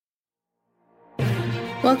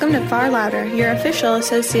Welcome to Far Louder, your official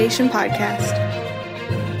association podcast.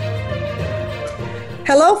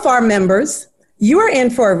 Hello, FAR members. You are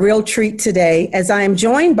in for a real treat today as I am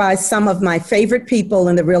joined by some of my favorite people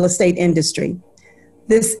in the real estate industry.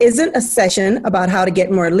 This isn't a session about how to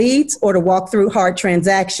get more leads or to walk through hard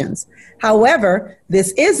transactions. However,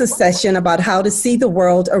 this is a session about how to see the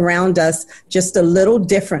world around us just a little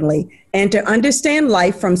differently and to understand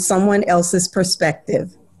life from someone else's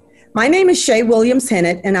perspective. My name is Shay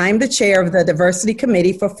Williams-Hennett, and I am the chair of the Diversity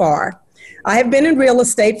Committee for FAR. I have been in real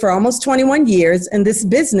estate for almost 21 years, and this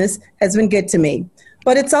business has been good to me.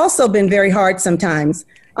 But it's also been very hard sometimes.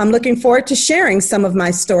 I'm looking forward to sharing some of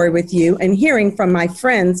my story with you and hearing from my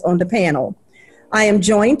friends on the panel. I am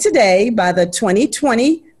joined today by the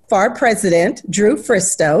 2020 FAR President, Drew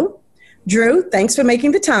Fristoe. Drew, thanks for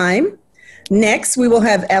making the time. Next, we will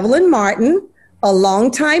have Evelyn Martin, a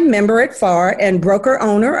longtime member at FAR and broker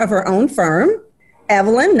owner of her own firm.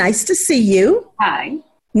 Evelyn, nice to see you. Hi.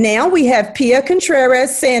 Now we have Pia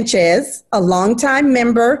Contreras Sanchez, a longtime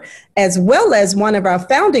member, as well as one of our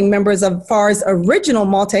founding members of FAR's original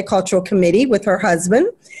Multicultural Committee with her husband.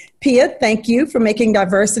 Pia, thank you for making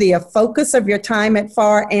diversity a focus of your time at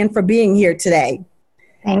FAR and for being here today.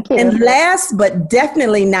 Thank you. And last but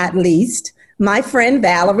definitely not least, my friend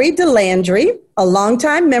Valerie DeLandry, a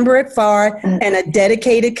longtime member at FAR and a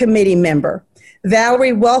dedicated committee member.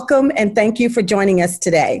 Valerie, welcome and thank you for joining us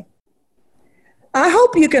today. I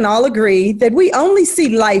hope you can all agree that we only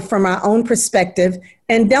see life from our own perspective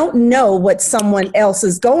and don't know what someone else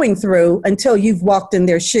is going through until you've walked in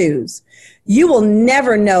their shoes. You will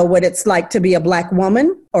never know what it's like to be a Black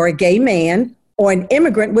woman or a gay man or an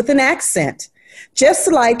immigrant with an accent.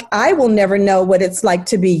 Just like I will never know what it's like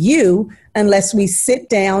to be you unless we sit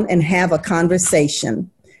down and have a conversation.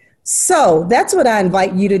 So that's what I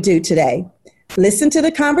invite you to do today. Listen to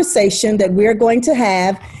the conversation that we're going to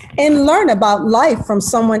have and learn about life from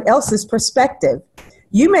someone else's perspective.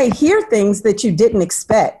 You may hear things that you didn't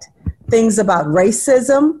expect, things about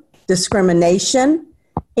racism, discrimination,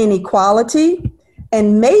 inequality,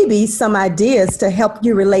 and maybe some ideas to help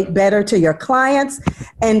you relate better to your clients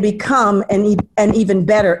and become an even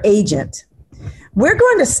better agent. We're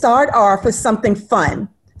going to start off with something fun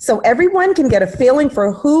so everyone can get a feeling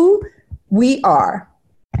for who we are.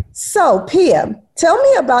 So, Pia, tell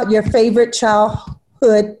me about your favorite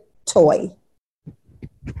childhood toy.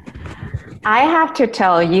 I have to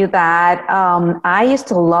tell you that I used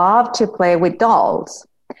to love to play with dolls.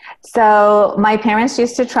 So my parents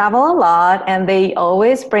used to travel a lot and they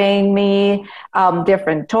always bring me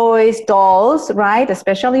different toys, dolls, right?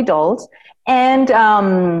 Especially dolls. And,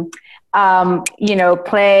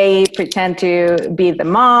 pretend to be the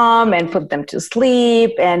mom and put them to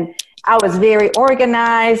sleep. And I was very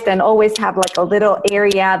organized and always have like a little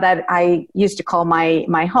area that I used to call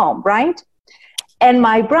my home, right? And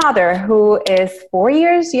my brother, who is 4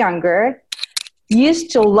 years younger,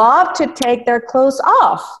 used to love to take their clothes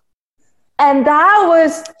off. And that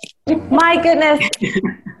was, my goodness, it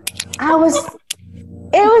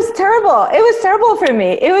was terrible. It was terrible for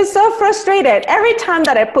me. It was so frustrated. Every time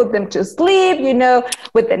that I put them to sleep,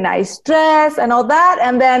 with the nice dress and all that.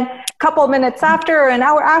 And then a couple minutes after or an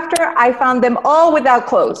hour after, I found them all without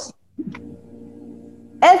clothes.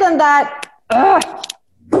 Isn't that,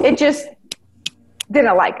 it just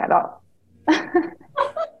didn't like at all.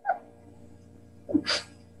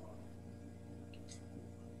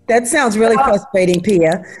 That sounds really frustrating,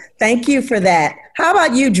 Pia. Thank you for that. How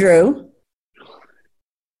about you, Drew?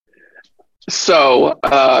 So,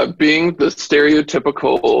 being the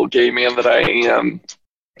stereotypical gay man that I am,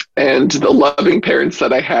 and the loving parents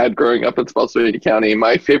that I had growing up in Spotsylvania County,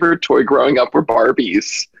 my favorite toy growing up were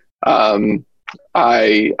Barbies. I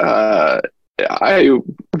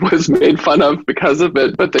was made fun of because of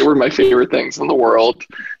it, but they were my favorite things in the world.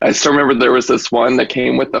 I still remember there was this one that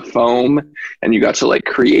came with the foam, and you got to like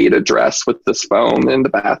create a dress with this foam in the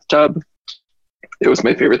bathtub. It was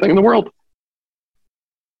my favorite thing in the world.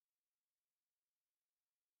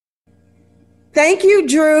 Thank you,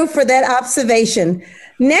 Drew, for that observation.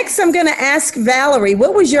 Next, I'm going to ask Valerie,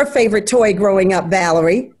 what was your favorite toy growing up,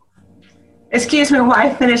 Valerie? Excuse me while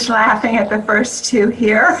I finish laughing at the first two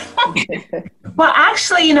here. Well,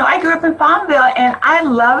 actually, I grew up in Farmville, and I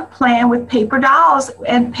loved playing with paper dolls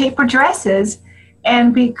and paper dresses.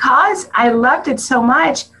 And because I loved it so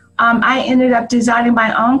much, I ended up designing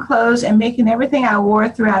my own clothes and making everything I wore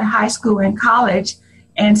throughout high school and college,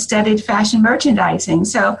 and studied fashion merchandising.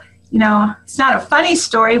 So, it's not a funny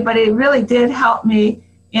story, but it really did help me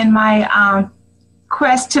in my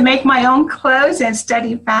quest to make my own clothes and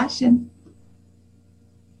study fashion.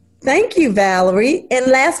 Thank you, Valerie. And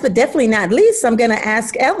last but definitely not least, I'm going to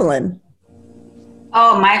ask Evelyn.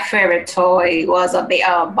 Oh, my favorite toy was a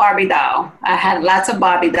Barbie doll. I had lots of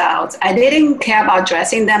Barbie dolls. I didn't care about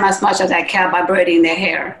dressing them as much as I care about braiding their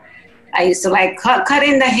hair. I used to like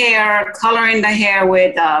cutting the hair, coloring the hair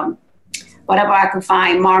with whatever I could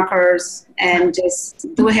find, markers, and just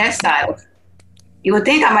do a hairstyle. You would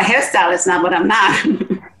think I'm a hairstylist now, but I'm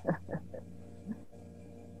not.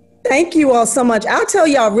 Thank you all so much. I'll tell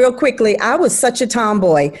y'all real quickly, I was such a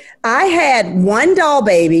tomboy. I had one doll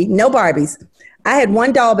baby, no Barbies. I had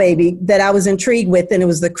one doll baby that I was intrigued with, and it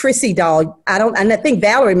was the Chrissy doll. I think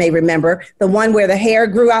Valerie may remember, the one where the hair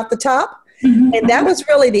grew out the top. Mm-hmm. And that was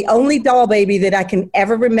really the only doll baby that I can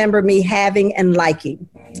ever remember me having and liking.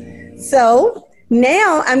 So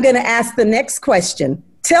now I'm going to ask the next question.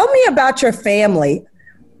 Tell me about your family.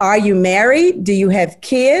 Are you married? Do you have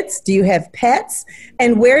kids? Do you have pets?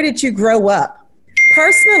 And where did you grow up?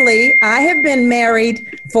 Personally, I have been married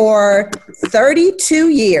for 32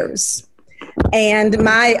 years. And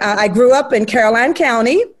I grew up in Caroline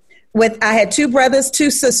County. I had 2 brothers, 2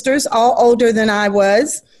 sisters, all older than I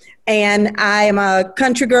was. And I am a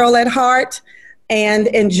country girl at heart and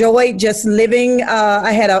enjoyed just living.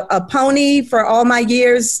 I had a pony for all my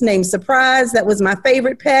years named Surprise. That was my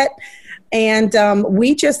favorite pet. And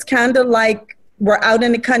we just kind of like were out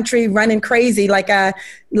in the country running crazy like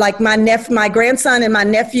my grandson and my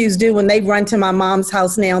nephews do when they run to my mom's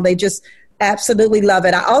house now. They just absolutely love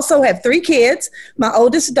it. I also have 3 kids. My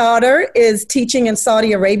oldest daughter is teaching in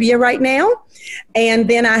Saudi Arabia right now. And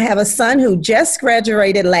then I have a son who just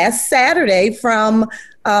graduated last Saturday from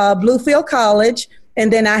Bluefield College.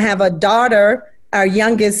 And then I have a daughter, our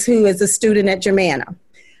youngest, who is a student at Germanna.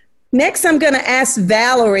 Next, I'm going to ask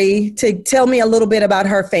Valerie to tell me a little bit about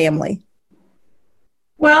her family.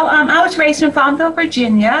 Well, I was raised in Farmville,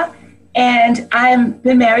 Virginia, and I've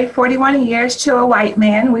been married 41 years to a white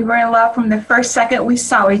man. We were in love from the first second we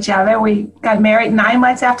saw each other. We got married 9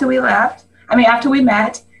 months after we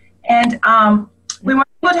met. And we weren't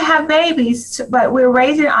able to have babies, but we were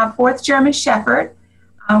raising our 4th German Shepherd.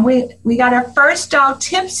 We got our first dog,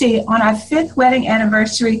 Tipsy, on our 5th wedding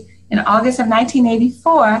anniversary in August of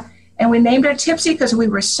 1984. And we named her Tipsy because we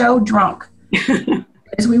were so drunk.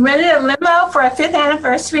 As we rented a limo for our 5th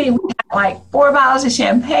anniversary, we had like 4 bottles of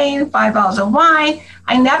champagne, 5 bottles of wine.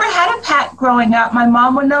 I never had a pet growing up. My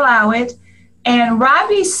mom wouldn't allow it. And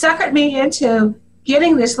Robbie suckered me into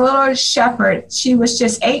getting this little shepherd. She was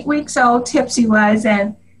just 8 weeks old, Tipsy was,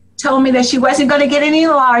 and told me that she wasn't going to get any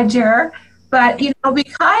larger. But,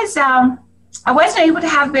 because I wasn't able to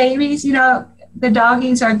have babies, the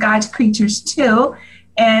doggies are God's creatures too.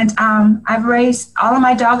 And I've raised, all of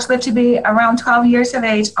my dogs lived to be around 12 years of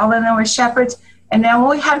age. All of them were shepherds. And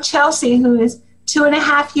now we have Chelsea, who is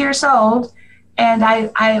 2.5 years old. And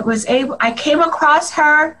I came across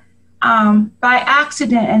her by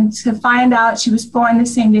accident, and to find out she was born the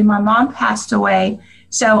same day my mom passed away.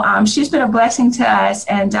 So she's been a blessing to us.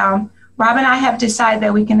 And Rob and I have decided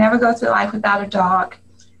that we can never go through life without a dog.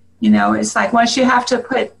 It's like once you have to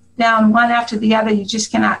put down one after the other, you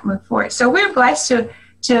just cannot move forward. So we're blessed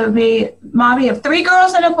to be mommy of 3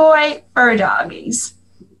 girls and a boy, fur doggies.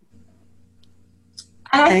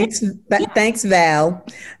 Thanks, Val.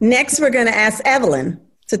 Next, we're going to ask Evelyn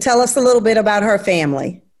to tell us a little bit about her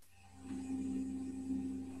family.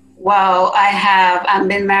 Well, I've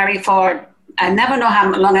been married I never know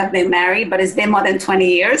how long I've been married, but it's been more than 20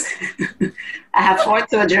 years. I have 4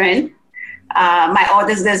 children. My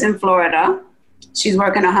oldest lives in Florida. She's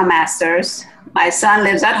working on her master's. My son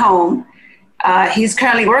lives at home. He's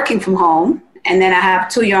currently working from home. And then I have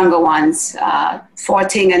 2 younger ones,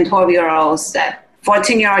 14 and 12-year-olds. That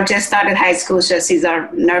 14-year-old just started high school, so she's a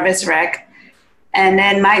nervous wreck. And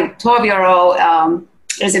then my 12-year-old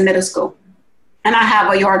is in middle school. And I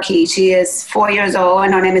have a Yorkie. She is 4 years old,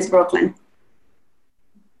 and her name is Brooklyn.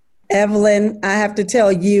 Evelyn, I have to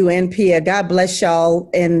tell you and Pia, God bless y'all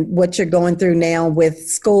and what you're going through now with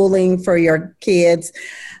schooling for your kids.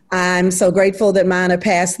 I'm so grateful that mine are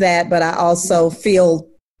past that, but I also feel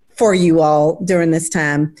for you all during this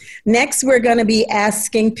time. Next, we're going to be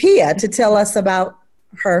asking Pia to tell us about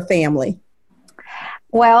her family.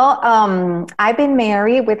 Well, I've been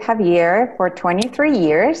married with Javier for 23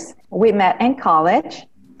 years. We met in college,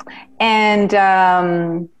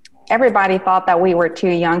 and everybody thought that we were too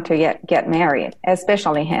young to get married,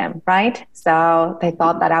 especially him, right? So they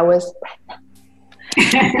thought that I was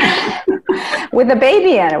with a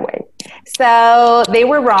baby anyway. So they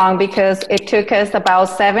were wrong, because it took us about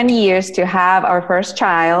 7 years to have our first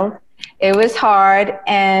child. It was hard,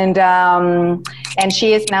 and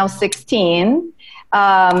she is now 16.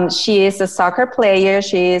 She is a soccer player.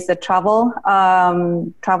 She is a travel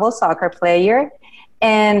soccer player,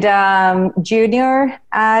 and junior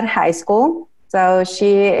at high school. So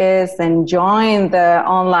she is enjoying the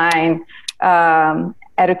online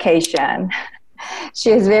education. She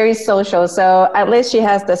is very social. So at least she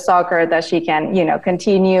has the soccer that she can,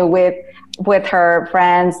 continue with her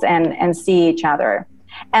friends and see each other.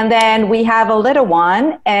 And then we have a little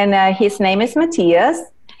one, and his name is Matthias.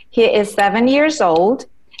 He is 7 years old,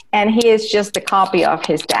 and he is just a copy of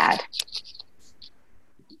his dad.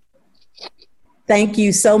 Thank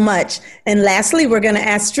you so much. And lastly, we're going to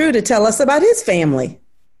ask Drew to tell us about his family.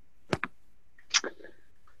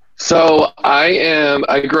 So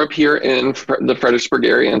I grew up here in the Fredericksburg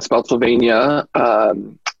area in Spotsylvania.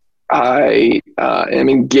 I am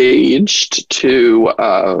engaged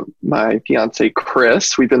to my fiance,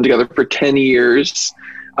 Chris. We've been together for 10 years.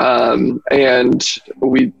 And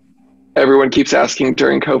everyone keeps asking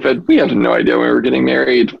during COVID. We had no idea when we were getting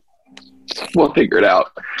married. We'll figure it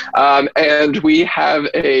out. And we have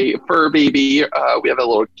a fur baby. We have a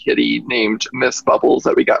little kitty named Miss Bubbles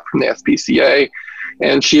that we got from the SPCA.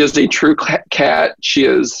 And she is a true cat. She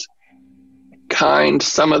is kind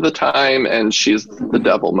some of the time, and she's the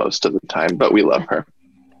devil most of the time, but we love her.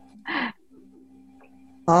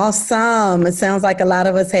 Awesome. It sounds like a lot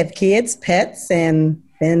of us have kids, pets, and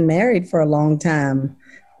been married for a long time.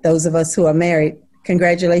 Those of us who are married,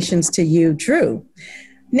 congratulations to you, Drew.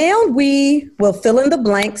 Now we will fill in the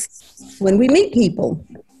blanks when we meet people.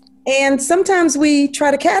 And sometimes we try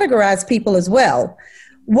to categorize people as well.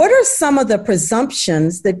 What are some of the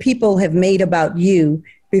presumptions that people have made about you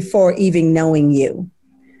before even knowing you?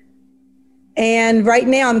 And right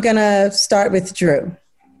now I'm going to start with Drew.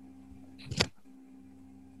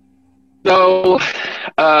 So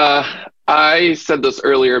I said this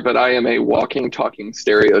earlier, but I am a walking, talking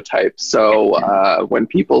stereotype. So when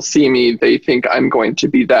people see me, they think I'm going to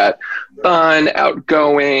be that fun,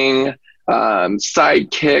 outgoing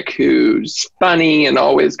sidekick who's funny and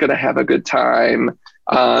always going to have a good time,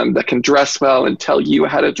 that can dress well and tell you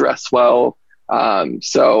how to dress well.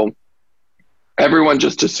 So everyone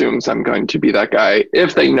just assumes I'm going to be that guy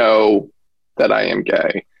if they know that I am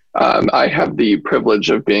gay. I have the privilege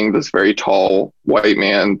of being this very tall white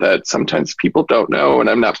man that sometimes people don't know, and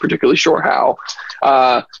I'm not particularly sure how.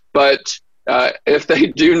 But if they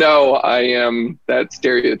do know, I am that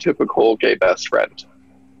stereotypical gay best friend.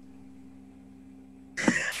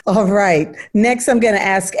 All right. Next, I'm going to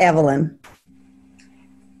ask Evelyn.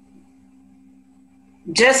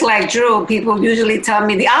 Just like Drew, people usually tell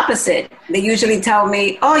me the opposite. They usually tell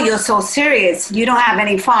me, oh, you're so serious. You don't have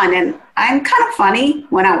any fun. And I'm kind of funny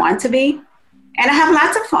when I want to be. And I have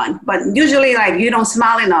lots of fun. But usually, like, you don't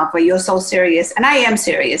smile enough or you're so serious. And I am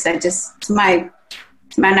serious. It's my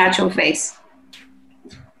natural face.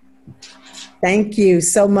 Thank you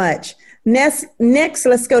so much. Next,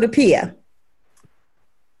 let's go to Pia.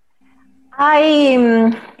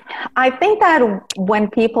 I think that when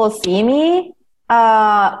people see me,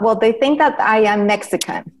 they think that I am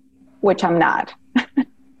Mexican, which I'm not.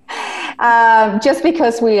 Just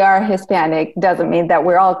because we are Hispanic doesn't mean that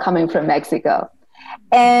we're all coming from Mexico.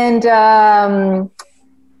 And I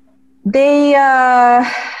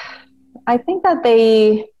think that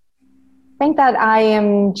they think that I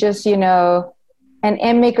am just, an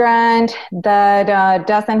immigrant that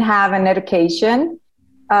doesn't have an education,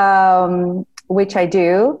 which I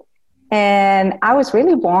do. And I was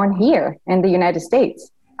really born here in the United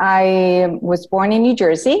States. I was born in New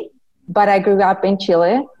Jersey, but I grew up in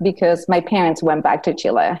Chile because my parents went back to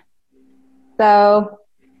Chile. So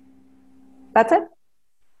that's it.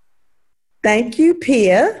 Thank you,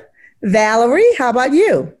 Pia. Valerie, how about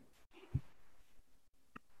you?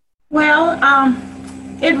 Well,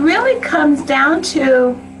 it really comes down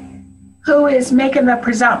to who is making the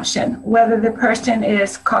presumption, whether the person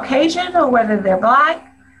is Caucasian or whether they're Black.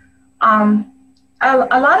 A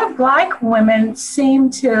lot of Black women seem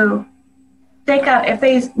to think if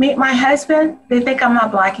they meet my husband, they think I'm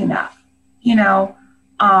not Black enough. Not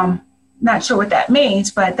sure what that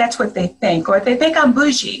means, but that's what they think. Or they think I'm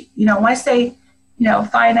bougie. Once they,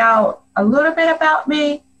 find out a little bit about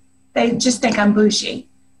me, they just think I'm bougie.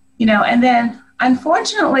 And then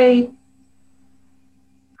unfortunately,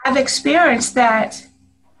 I've experienced that,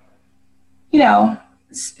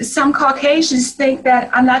 some Caucasians think that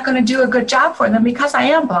I'm not going to do a good job for them because I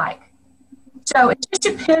am Black. So it just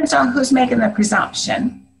depends on who's making the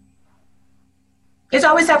presumption. It's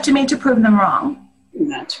always up to me to prove them wrong.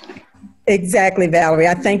 That's right. Exactly, Valerie.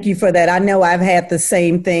 I thank you for that. I know I've had the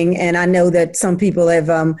same thing, and I know that some people have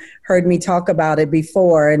heard me talk about it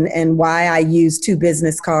before, and why I use 2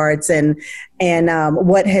 business cards, and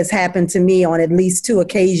what has happened to me on at least 2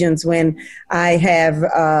 occasions when I have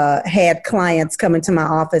had clients come into my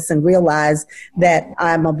office and realize that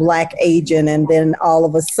I'm a Black agent, and then all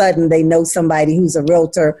of a sudden they know somebody who's a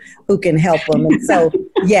realtor who can help them. And so,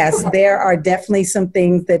 yes, there are definitely some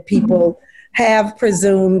things that people have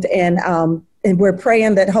presumed, and we're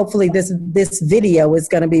praying that hopefully this video is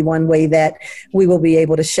going to be one way that we will be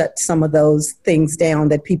able to shut some of those things down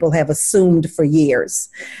that people have assumed for years.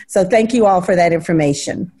 So thank you all for that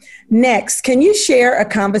information. Next, can you share a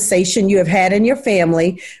conversation you have had in your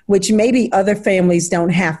family, which maybe other families don't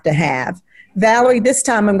have to have? Valerie, this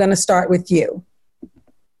time I'm going to start with you.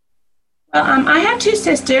 I have 2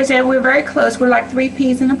 sisters, and we're very close. We're like 3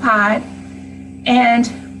 peas in a pod,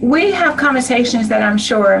 and we have conversations that I'm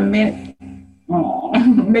sure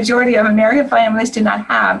majority of American families do not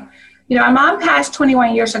have. You know, our mom passed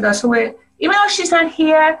 21 years ago, so even though she's not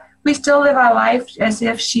here, we still live our life as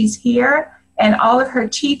if she's here, and all of her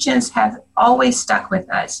teachings have always stuck with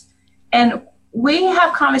us. And we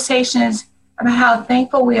have conversations about how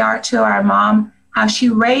thankful we are to our mom, how she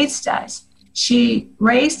raised us. She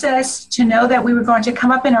raised us to know that we were going to come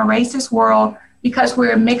up in a racist world because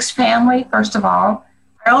we're a mixed family, first of all.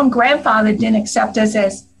 Our own grandfather didn't accept us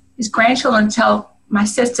as his grandchildren until my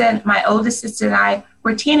sister, my oldest sister, and I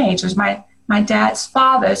were teenagers. My dad's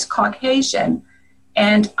father is Caucasian.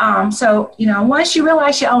 And so, you know, once you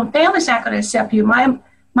realize your own family's not going to accept you, my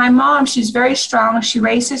mom, she's very strong. She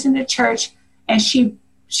raised us in the church, and she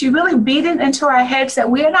really beat it into our heads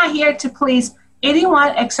that we are not here to please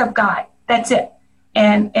anyone except God. That's it.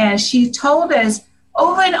 And she told us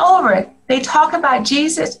over and over, they talk about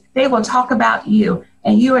Jesus, they will talk about you,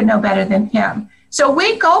 and you are no better than him. So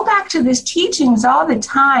we go back to these teachings all the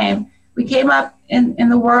time. We came up in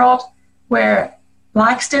the world where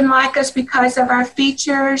Blacks didn't like us because of our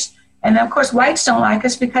features, and of course whites don't like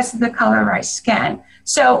us because of the color of our skin.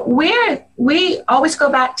 So we always go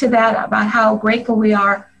back to that, about how grateful we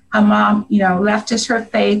are, how mom, you know, left us her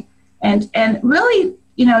faith, and really,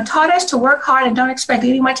 you know, taught us to work hard and don't expect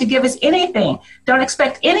anyone to give us anything. Don't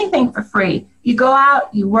expect anything for free. You go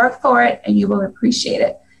out, you work for it, and you will appreciate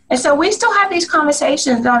it. And so we still have these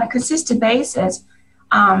conversations on a consistent basis,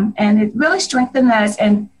 and it really strengthens us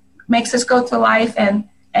and makes us go through life and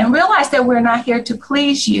realize that we're not here to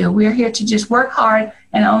please you. We're here to just work hard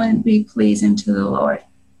and only be pleasing to the Lord.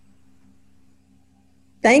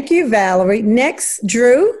 Thank you, Valerie. Next,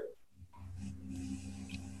 Drew.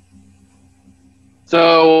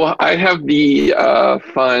 So I have the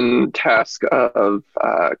fun task of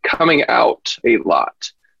coming out a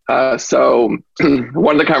lot. So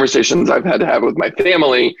one of the conversations I've had to have with my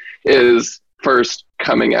family is first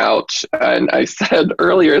coming out. And I said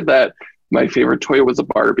earlier that my favorite toy was a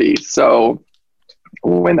Barbie. So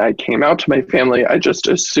when I came out to my family, I just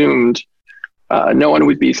assumed no one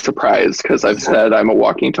would be surprised, because I've said I'm a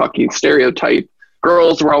walking, talking stereotype.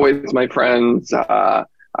 Girls were always my friends.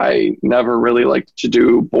 I never really liked to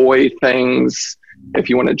do boy things, if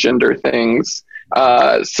you want to gender things.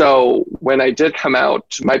 So when I did come out,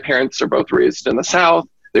 my parents are both raised in the South.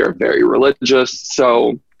 They're very religious.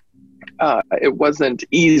 So it wasn't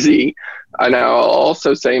easy. And I'll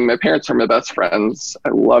also say my parents are my best friends. I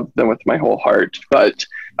love them with my whole heart. But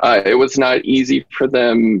it was not easy for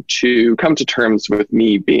them to come to terms with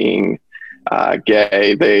me being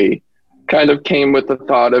gay. They kind of came with the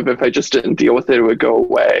thought of, if I just didn't deal with it, it would go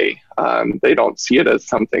away. They don't see it as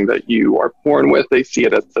something that you are born with. They see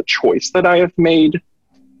it as a choice that I have made,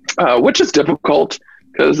 which is difficult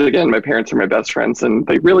because, again, my parents are my best friends and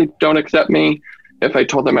they really don't accept me. If I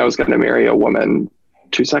told them I was going to marry a woman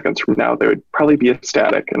 2 seconds from now, they would probably be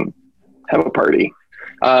ecstatic and have a party.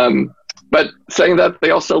 But saying that,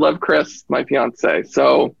 they also love Chris, my fiance.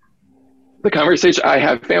 So the conversation, I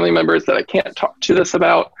have family members that I can't talk to this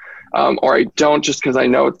about, or I don't, just because I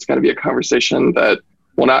know it's going to be a conversation that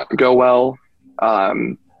will not go well.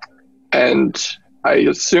 And I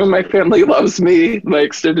assume my family loves me, my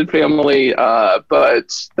extended family, but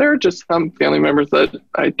there are just some family members that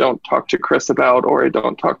I don't talk to Chris about, or I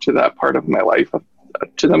don't talk to that part of my life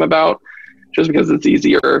to them about, just because it's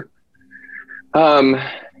easier.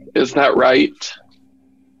 Is that right?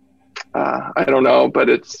 I don't know, but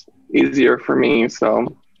it's easier for me,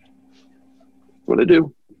 so what I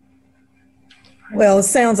do. Well, it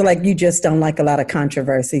sounds like you just don't like a lot of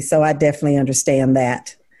controversy, so I definitely understand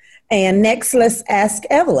that. And next, let's ask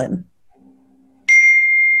Evelyn.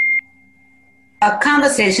 A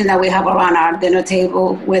conversation that we have around our dinner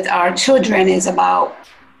table with our children is about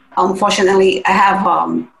Unfortunately,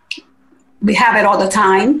 we have it all the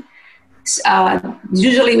time.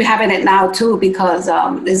 Usually we're having it now too because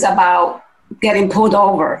it's about getting pulled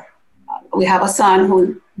over. We have a son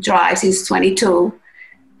who drives, he's 22.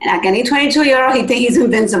 And again, he's 22-year-old, he thinks he's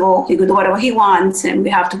invincible. He can do whatever he wants. And we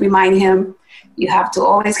have to remind him, you have to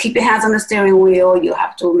always keep your hands on the steering wheel. You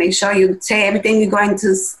have to make sure you say everything you're going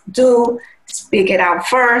to do, speak it out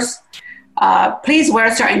first. Please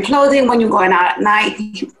wear certain clothing when you're going out at night.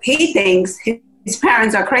 He thinks his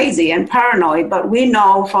parents are crazy and paranoid, but we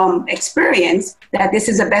know from experience that this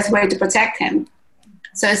is the best way to protect him.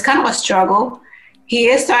 So it's kind of a struggle. He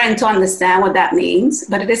is starting to understand what that means,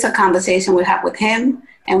 but it is a conversation we have with him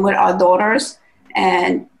and with our daughters,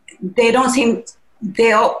 and they don't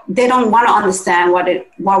want to understand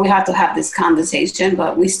why we have to have this conversation,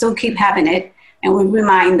 but we still keep having it, and we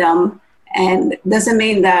remind them. And it doesn't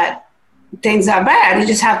mean that things are bad. You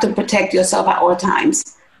just have to protect yourself at all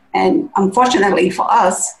times. And unfortunately for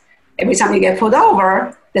us, every time you get pulled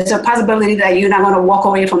over, there's a possibility that you're not going to walk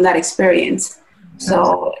away from that experience.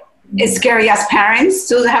 So it's scary as parents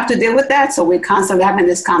to have to deal with that. So we're constantly having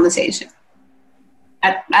this conversation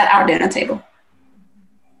at our dinner table.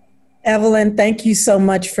 Evelyn, thank you so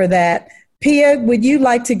much for that. Pia, would you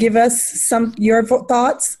like to give us your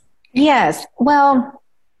thoughts? Yes. Well,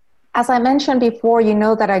 as I mentioned before, you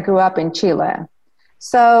know that I grew up in Chile.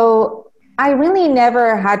 So I really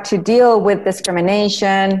never had to deal with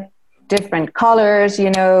discrimination, different colors,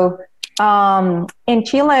 In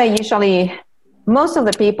Chile, usually most of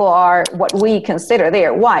the people are what we consider,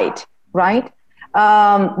 they're white, right?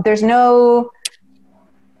 There's no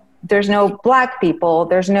black people.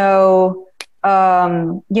 There's no,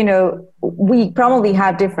 we probably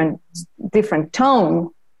have different tone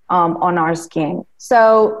on our skin.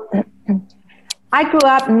 So I grew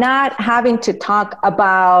up not having to talk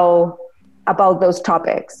about those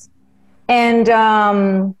topics. And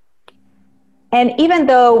even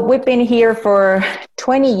though we've been here for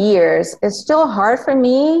 20 years, it's still hard for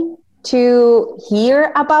me to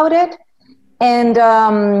hear about it. And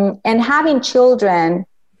having children,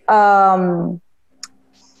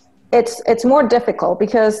 it's more difficult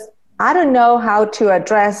because I don't know how to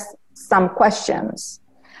address some questions.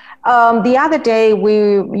 The other day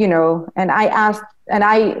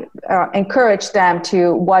I encourage them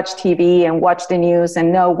to watch TV and watch the news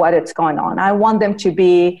and know what is going on. I want them to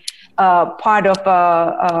be part of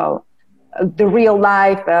the real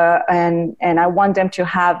life, and I want them to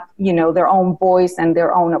have, their own voice and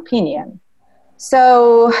their own opinion.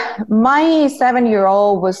 So my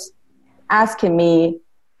 7-year-old was asking me,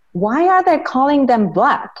 why are they calling them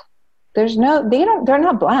black? They're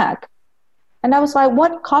not black. And I was like,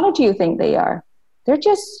 what color do you think they are? They're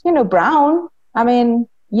just, brown. I mean,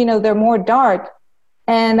 they're more dark.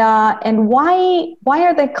 And why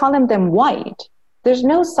are they calling them white? There's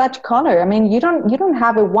no such color. I mean, you don't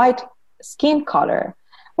have a white skin color,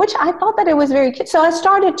 which I thought that it was very cute. So I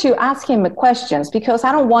started to ask him questions because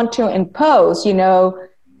I don't want to impose,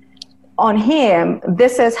 on him,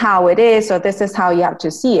 this is how it is, or this is how you have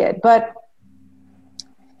to see it. But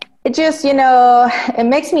it just, it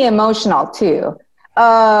makes me emotional too. So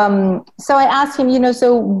I asked him,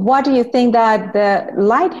 so what do you think that the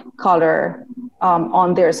light color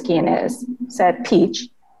on their skin is? Said peach.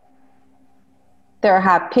 They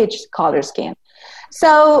have peach color skin.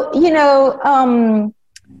 So, I'm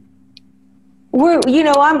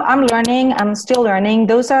learning. I'm still learning.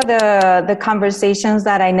 Those are the conversations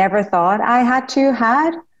that I never thought I had to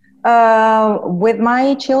have with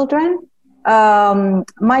my children.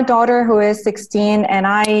 My daughter, who is 16, and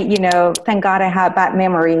I, thank God I have bad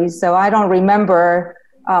memories, so I don't remember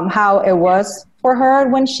how it was for her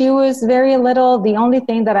when she was very little. The only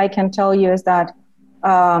thing that I can tell you is that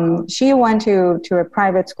she went to a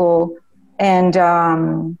private school, and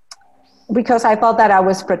because I felt that I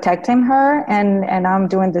was protecting her, and I'm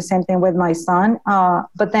doing the same thing with my son.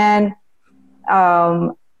 But then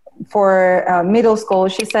for middle school,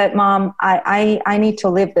 she said, Mom, I need to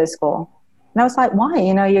leave this school. And I was like, why?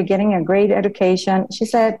 You're getting a great education. She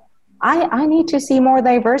said, I need to see more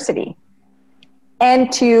diversity.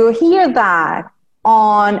 And to hear that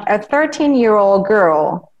on a 13-year-old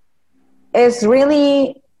girl is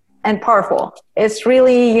really and powerful. It's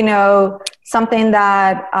really, something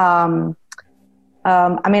that, I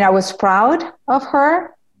was proud of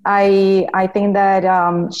her. I think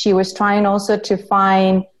that she was trying also to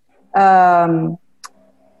find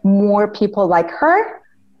more people like her,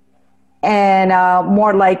 and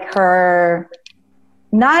more like her,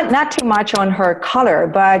 not too much on her color,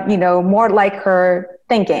 but more like her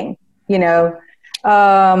thinking.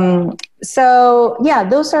 So yeah,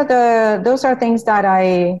 those are things that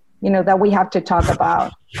that we have to talk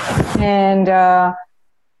about. And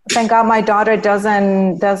thank God my daughter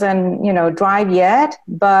doesn't drive yet,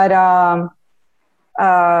 but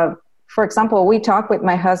for example, we talk with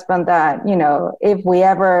my husband that if we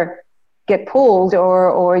ever get pulled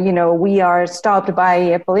or we are stopped by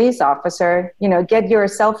a police officer, get your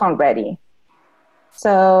cell phone ready.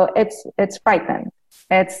 So it's frightening.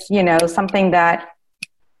 It's something that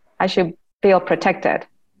I should feel protected.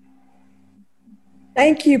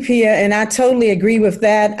 Thank you, Pia. And I totally agree with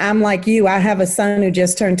that. I'm like you. I have a son who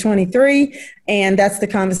just turned 23, and that's the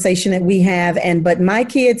conversation that we have. But my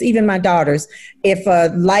kids, even my daughters, if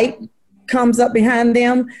a light comes up behind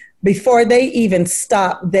them, before they even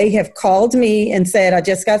stop, they have called me and said, I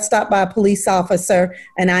just got stopped by a police officer,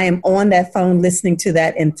 and I am on that phone listening to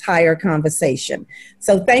that entire conversation.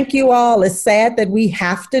 So thank you all. It's sad that we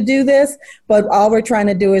have to do this, but all we're trying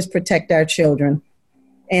to do is protect our children.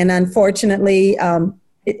 And unfortunately,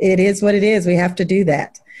 it is what it is. We have to do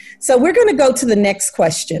that. So we're going to go to the next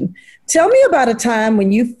question. Tell me about a time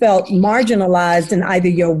when you felt marginalized in either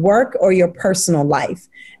your work or your personal life.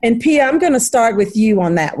 And Pia, I'm going to start with you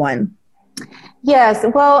on that one. Yes.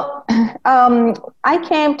 Well, I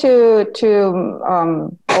came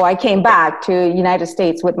I came back to United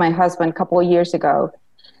States with my husband a couple of years ago.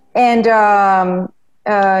 And,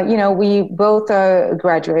 we both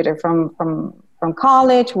graduated from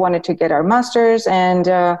college, wanted to get our master's, and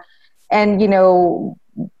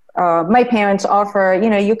my parents offer,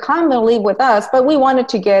 you come and live with us, but we wanted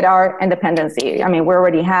to get our independency. I mean, we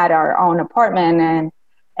already had our own apartment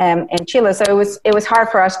in Chile, so it was hard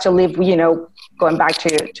for us to live, going back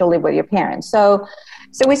to live with your parents. So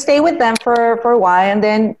we stayed with them for a while, and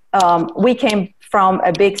then we came from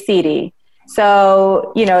a big city.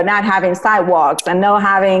 So, not having sidewalks and not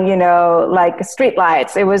having, like street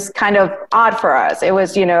lights, it was kind of odd for us. It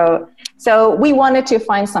was, so we wanted to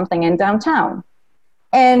find something in downtown.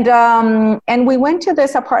 And we went to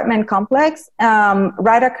this apartment complex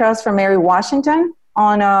right across from Mary Washington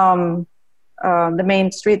on the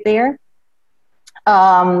main street there.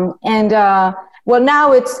 Well,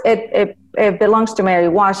 now it belongs to Mary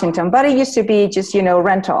Washington, but it used to be just,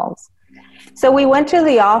 rentals. So we went to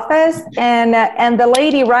the office, and the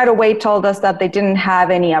lady right away told us that they didn't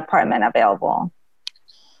have any apartment available.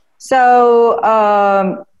 So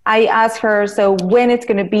I asked her, so when it's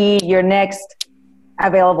going to be your next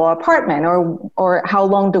available apartment, or how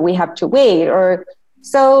long do we have to wait? Or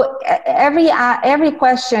so every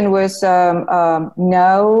question was no,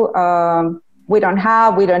 we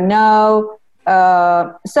don't know.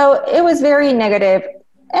 So it was very negative,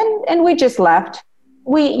 and we just left.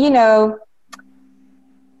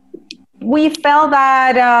 We felt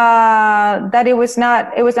that it was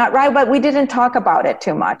not right, but we didn't talk about it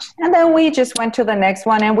too much. And then we just went to the next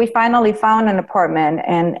one, and we finally found an apartment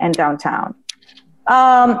in downtown.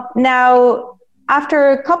 Now,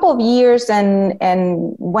 after a couple of years, and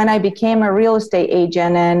when I became a real estate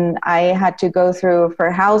agent, and I had to go through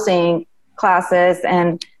for housing classes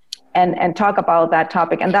and talk about that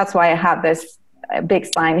topic, and that's why I have this big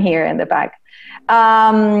sign here in the back.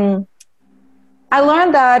 I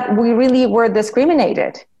learned that we really were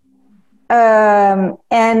discriminated. And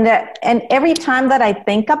every time that I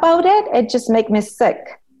think about it, it just makes me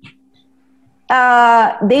sick.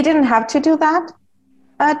 They didn't have to do that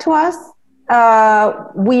to us.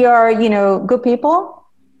 We are, good people.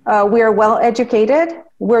 We are well educated.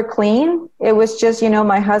 We're clean. It was just,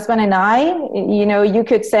 my husband and I, you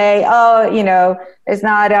could say, it's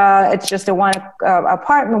not, it's just a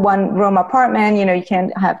one room apartment,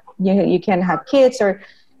 you can't have kids, or,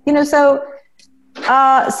 so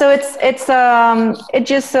it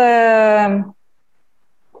just, and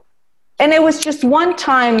it was just one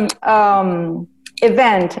time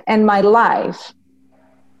event in my life.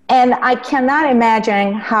 And I cannot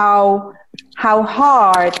imagine how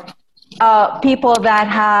hard people that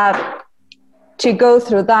have to go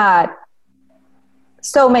through that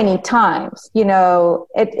so many times,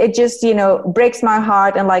 it just, breaks my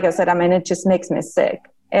heart. And like I said, it just makes me sick.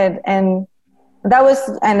 And that was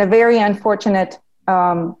a very unfortunate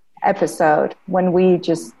episode when we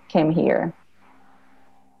just came here.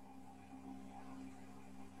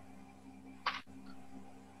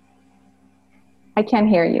 I can't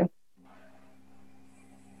hear you.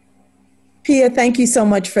 Pia, thank you so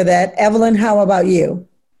much for that. Evelyn, how about you?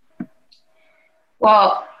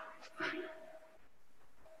 Well,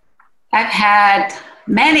 I've had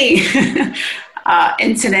many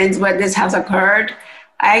incidents where this has occurred.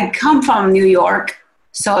 I come from New York,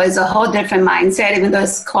 so it's a whole different mindset, even though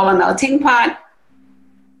it's called a melting pot.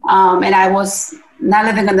 And I was not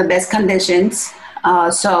living in the best conditions.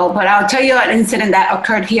 But I'll tell you an incident that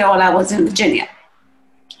occurred here while I was in Virginia.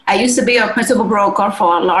 I used to be a principal broker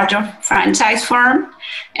for a larger franchise firm,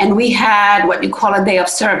 and we had what you call a day of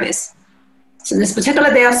service. So this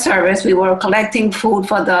particular day of service, we were collecting food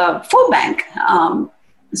for the food bank.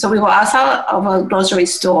 So we were outside of a grocery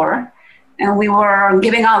store, and we were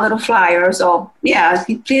giving out little flyers.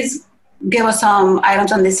 Please give us some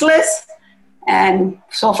items on this list, and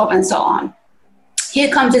so forth and so on. Here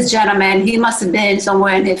comes this gentleman. He must have been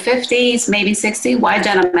somewhere in his 50s, maybe 60, white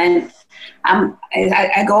gentleman.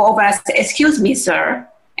 I go over and I say, "Excuse me, sir."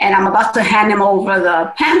 And I'm about to hand him over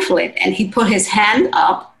the pamphlet, and he put his hand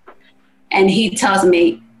up, and he tells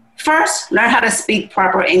me, "First, learn how to speak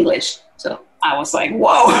proper English." So I was like,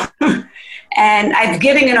 whoa. And I've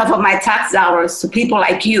given enough of my tax dollars to people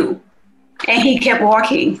like you. And he kept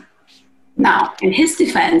walking. Now, in his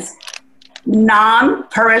defense,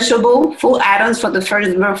 non-perishable food items for the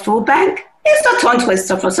Fredericksburg Food Bank, it's a tongue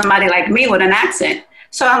twister for somebody like me with an accent.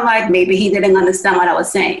 So I'm like, maybe he didn't understand what I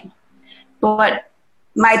was saying. But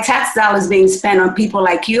my tax dollars being spent on people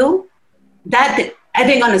like you, I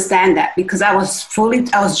didn't understand that, because I was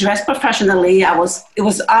dressed professionally. It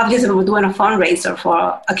was obvious we were doing a fundraiser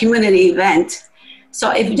for a community event. So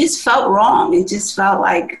it just felt wrong. It just felt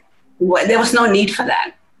like there was no need for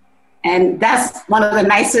that. And that's one of the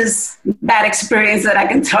nicest bad experiences that I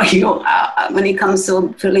can tell you when it comes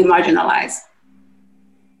to feeling marginalized.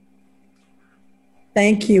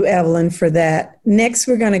 Thank you, Evelyn, for that. Next,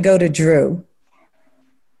 we're going to go to Drew.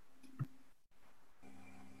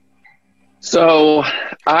 So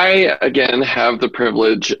I, again, have the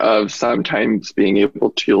privilege of sometimes being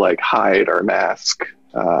able to like hide or mask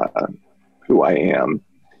who I am.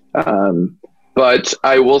 But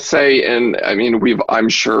I will say, and I mean,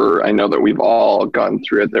 I know that we've all gone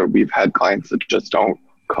through it, that we've had clients that just don't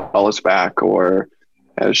call us back, or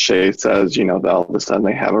as Shay says, all of a sudden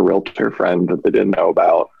they have a realtor friend that they didn't know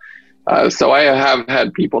about. So I have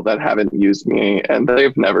had people that haven't used me, and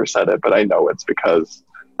they've never said it, but I know it's because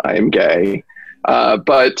I am gay.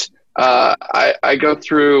 But I go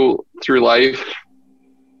through life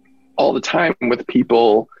all the time with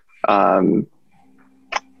people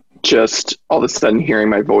just all of a sudden hearing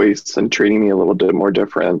my voice and treating me a little bit more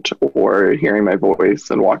different, or hearing my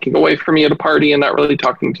voice and walking away from me at a party and not really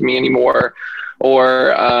talking to me anymore,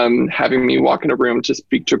 or having me walk in a room to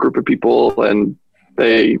speak to a group of people and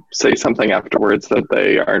they say something afterwards that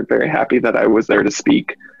they aren't very happy that I was there to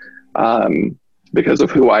speak because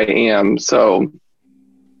of who I am. So,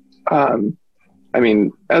 I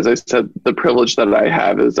mean, as I said, the privilege that I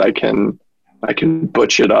have is I can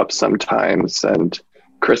butch it up sometimes, and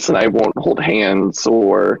Chris and I won't hold hands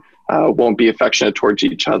or won't be affectionate towards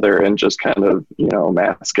each other, and just kind of,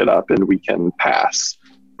 mask it up and we can pass.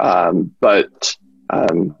 But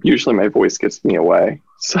usually my voice gets me away.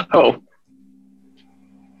 So.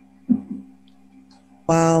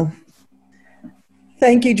 Wow.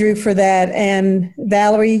 Thank you, Drew, for that. And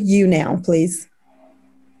Valerie, you now, please.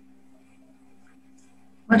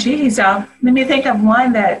 Well, geez, let me think of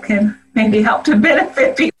one that can maybe help to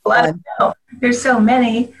benefit people. I don't know. There's so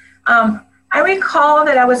many. I recall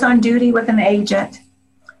that I was on duty with an agent,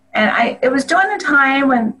 and it was during the time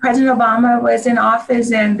when President Obama was in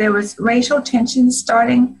office, and there was racial tensions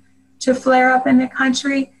starting to flare up in the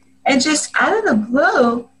country. And just out of the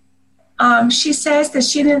blue, she says that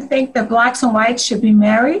she didn't think that blacks and whites should be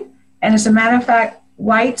married. And as a matter of fact,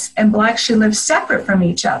 whites and blacks should live separate from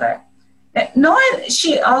each other.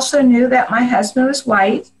 She also knew that my husband was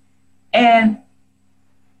white, and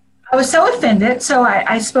I was so offended. So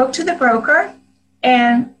I spoke to the broker,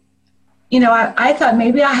 and, I thought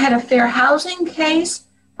maybe I had a fair housing case,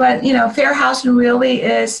 but, fair housing really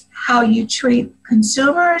is how you treat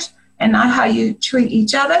consumers and not how you treat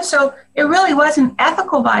each other. So it really was an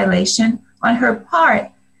ethical violation on her part.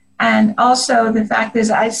 And also the fact is,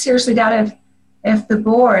 I seriously doubt if the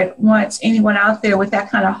board wants anyone out there with that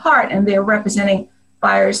kind of heart, and they're representing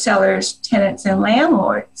buyers, sellers, tenants, and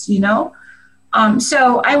landlords,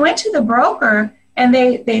 So I went to the broker, and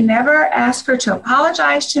they never asked her to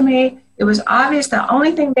apologize to me. It was obvious the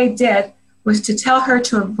only thing they did was to tell her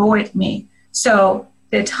to avoid me. So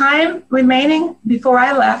the time remaining before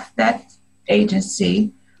I left that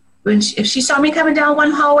agency, if she saw me coming down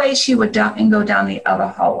one hallway, she would duck and go down the other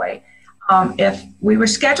hallway. If we were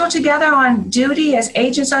scheduled together on duty as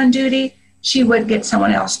agents on duty, she would get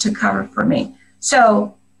someone else to cover for me.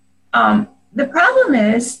 So the problem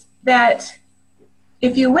is that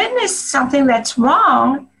if you witness something that's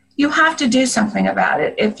wrong, you have to do something about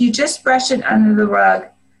it. If you just brush it under the rug,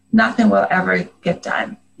 nothing will ever get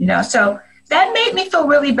done. So that made me feel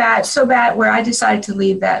really bad, so bad where I decided to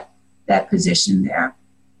leave that position there.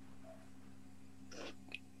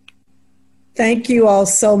 Thank you all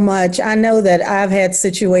so much. I know that I've had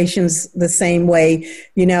situations the same way.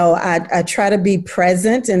 You know, I try to be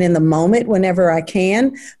present and in the moment whenever I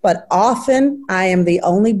can, but often I am the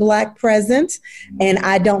only Black present, and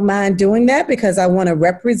I don't mind doing that because I want to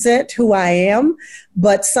represent who I am.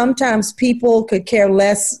 But sometimes people could care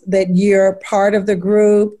less that you're part of the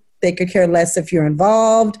group. They could care less if you're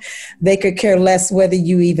involved. They could care less whether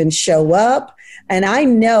you even show up. And I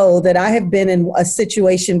know that I have been in a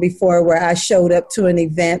situation before where I showed up to an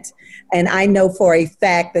event, and I know for a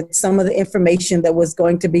fact that some of the information that was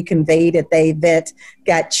going to be conveyed at the event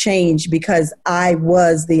got changed because I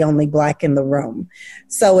was the only Black in the room.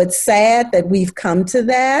 So it's sad that we've come to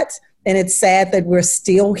that, and it's sad that we're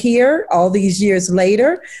still here all these years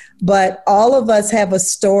later, but all of us have a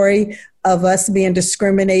story of us being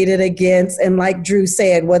discriminated against. And like Drew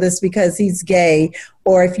said, whether it's because he's gay,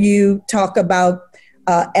 or if you talk about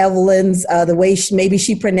Evelyn's, the way maybe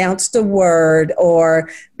she pronounced a word, or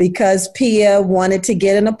because Pia wanted to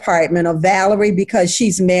get an apartment, or Valerie because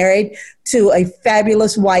she's married to a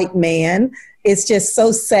fabulous white man. It's just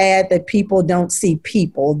so sad that people don't see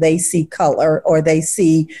people, they see color, or they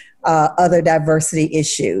see other diversity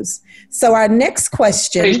issues. So our next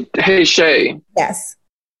question. Hey Shay. Yes.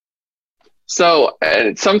 So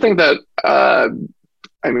it's something that I'm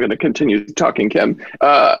going to continue talking, Kim,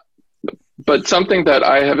 but something that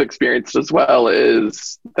I have experienced as well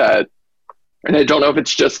is that, and I don't know if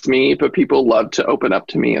it's just me, but people love to open up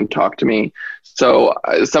to me and talk to me. So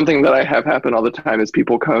something that I have happen all the time is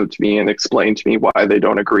people come to me and explain to me why they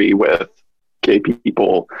don't agree with gay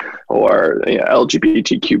people or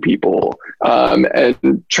LGBTQ people,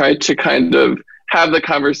 and try to kind of have the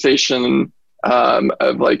conversation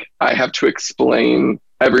of like, I have to explain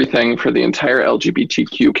everything for the entire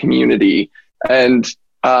LGBTQ community. And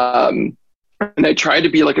I try to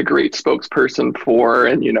be like a great spokesperson for,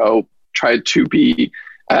 and, you know, try to be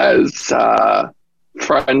as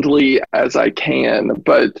friendly as I can.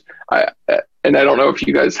 But I don't know if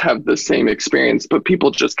you guys have the same experience, but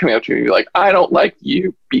people just come up to me and be like, I don't like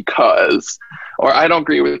you because, or I don't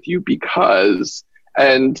agree with you because,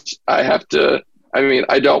 and I have to,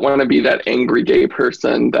 I don't want to be that angry gay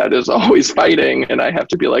person that is always fighting, and I have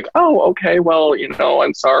to be like, oh, okay, well, you know,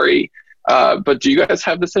 I'm sorry. But do you guys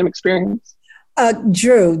have the same experience?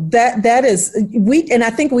 Drew, that is, and I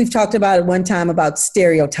think we've talked about it one time about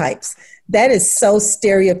stereotypes. That is so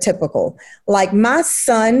stereotypical. Like my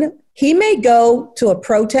son, he may go to a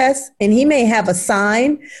protest and he may have a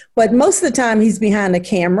sign, but most of the time he's behind the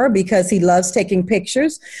camera because he loves taking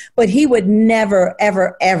pictures, but he would never,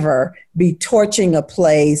 ever, ever be torching a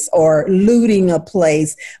place or looting a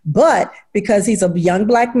place. But because he's a young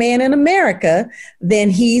Black man in America, then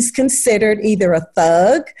he's considered either a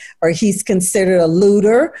thug, or he's considered a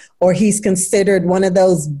looter, or he's considered one of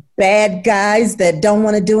those bad guys that don't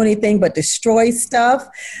want to do anything but destroy stuff.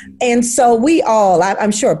 And so we all,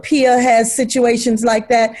 I'm sure Pia has situations like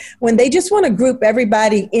that when they just want to group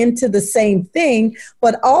everybody into the same thing.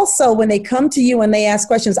 But also when they come to you and they ask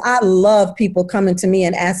questions, I love people coming to me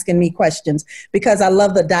and asking me questions because I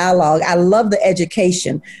love the dialogue. I love the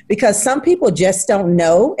education because some people just don't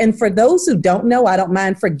know. And for those who don't know, I don't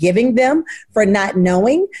mind forgiving them for not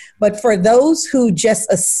knowing. But for those who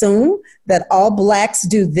just assume that all Blacks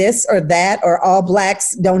do this or that, or all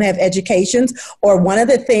Blacks don't have educations, or one of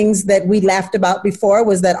the things that we laughed about before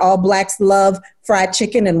was that all Blacks love fried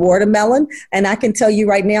chicken and watermelon. And I can tell you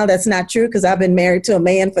right now that's not true because I've been married to a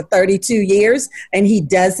man for 32 years and he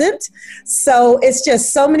doesn't. So it's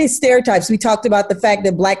just so many stereotypes. We talked about the fact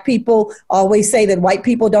that Black people always say that white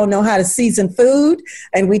people don't know how to season food.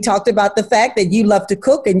 And we talked about the fact that you love to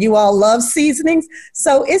cook and you all love seasonings.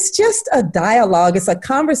 So it's just a dialogue. It's a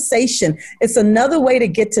conversation. It's another way to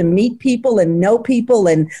get to meet people and know people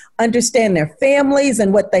and understand their families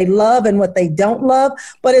and what they love and what they don't love.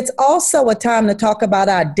 But it's also a time to talk about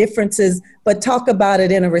our differences, but talk about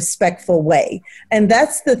it in a respectful way. And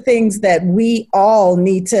that's the things that we all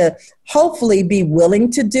need to hopefully be willing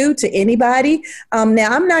to do to anybody.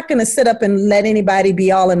 Now, I'm not going to sit up and let anybody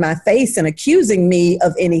be all in my face and accusing me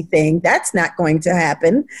of anything. That's not going to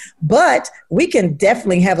happen. But we can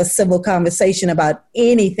definitely have a civil conversation about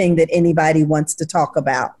anything that anybody wants to talk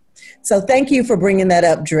about. So thank you for bringing that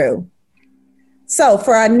up, Drew. So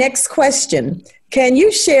for our next question, can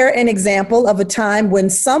you share an example of a time when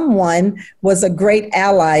someone was a great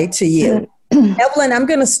ally to you? Evelyn, I'm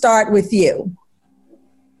going to start with you.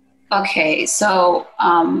 Okay, so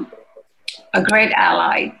a great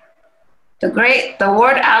ally. The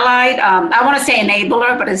word allied, I want to say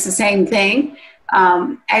enabler, but it's the same thing.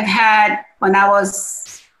 I've had, when I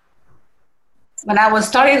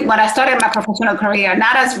started my professional career,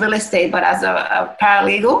 not as real estate, but as a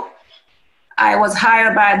paralegal, I was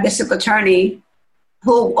hired by a district attorney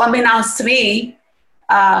who, unbeknownst to me,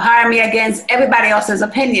 hired me against everybody else's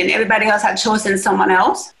opinion. Everybody else had chosen someone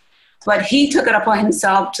else, but he took it upon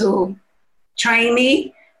himself to train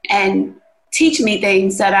me and teach me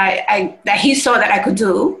things that that he saw that I could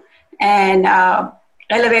do, and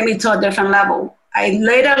elevate me to a different level. I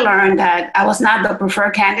later learned that I was not the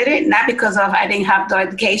preferred candidate, not because of I didn't have the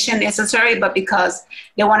education necessary, but because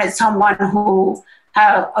they wanted someone who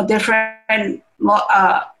had a different, more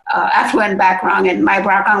affluent background, and my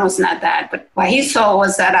background was not that. But what he saw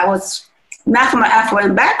was that I was not from an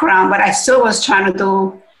affluent background, but I still was trying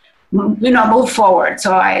to move forward.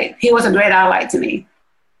 So he was a great ally to me.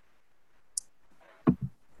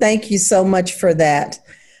 Thank you so much for that.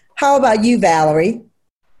 How about you, Valerie?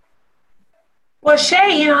 Well,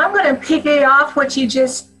 Shay, I'm going to piggy off what you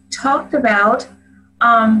just talked about,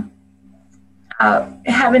 having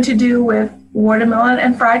to do with watermelon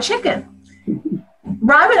and fried chicken.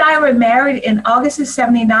 Rob and I were married in August of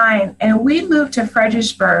 '79, and we moved to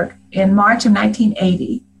Fredericksburg in March of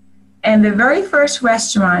 1980. And the very first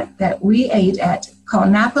restaurant that we ate at, called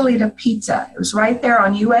Napolita Pizza, it was right there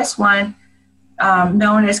on US 1,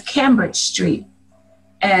 known as Cambridge Street.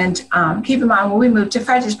 And keep in mind, when we moved to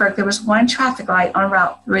Fredericksburg, there was one traffic light on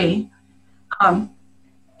Route 3.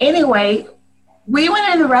 Anyway, we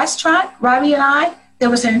went in the restaurant, Robbie and I. There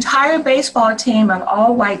was an entire baseball team of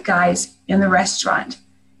all white guys in the restaurant.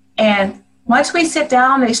 And once we sit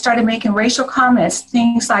down, they started making racial comments,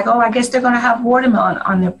 things like, oh, I guess they're going to have watermelon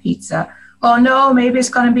on their pizza. Oh, no, maybe it's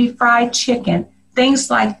going to be fried chicken, things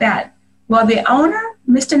like that. Well, the owner,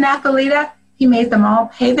 Mr. Napolita, he made them all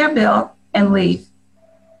pay their bill and leave.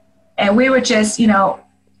 And we were just, we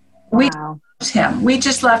loved him. We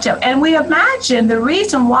just loved him. And we imagined the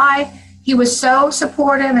reason why he was so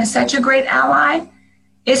supportive and such a great ally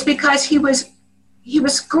is because he was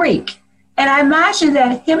Greek. And I imagine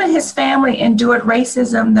that him and his family endured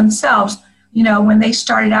racism themselves, when they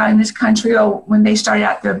started out in this country or when they started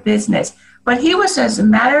out their business. But he was, as a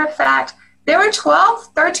matter of fact, there were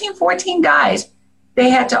 12, 13, 14 guys. They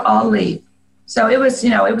had to all leave. So it was,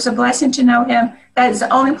 it was a blessing to know him. That is the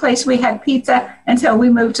only place we had pizza until we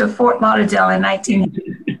moved to Fort Lauderdale in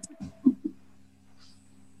 1980.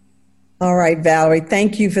 All right, Valerie,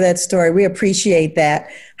 thank you for that story. We appreciate that.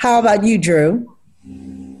 How about you, Drew?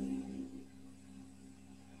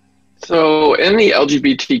 So in the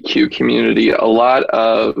LGBTQ community, a lot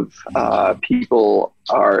of people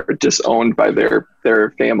are disowned by their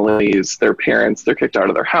families, their parents. They're kicked out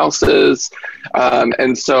of their houses.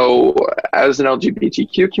 And so as an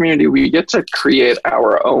LGBTQ community, we get to create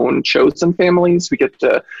our own chosen families. We get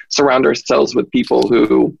to surround ourselves with people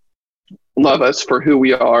who love us for who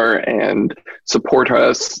we are and support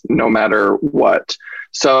us no matter what.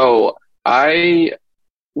 So I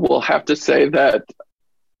will have to say that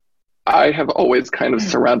I have always kind of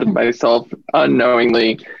surrounded myself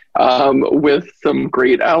unknowingly with some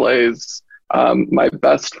great allies. My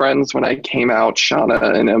best friends when I came out,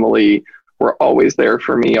 Shauna and Emily, were always there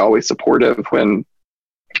for me, always supportive when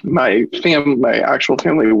my actual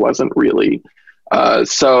family wasn't really.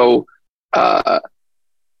 So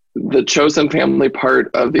the chosen family part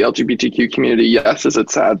of the LGBTQ community, yes, is it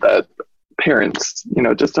sad that parents,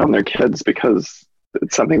 disown their kids because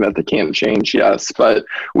it's something that they can't change, yes, but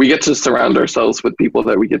we get to surround ourselves with people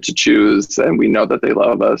that we get to choose and we know that they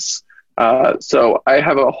love us. So I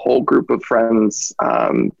have a whole group of friends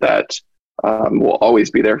that will always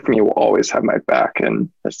be there for me, will always have my back, and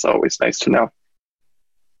it's always nice to know.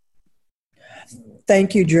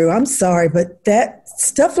 Thank you, Drew. I'm sorry, but that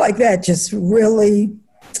stuff like that just really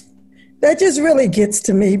gets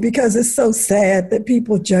to me because it's so sad that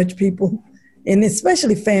people judge people, and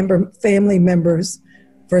especially family members,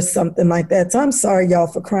 for something like that. So I'm sorry, y'all,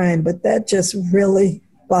 for crying, but that just really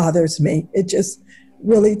bothers me. It just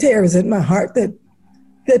really tears at my heart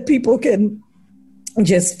that people can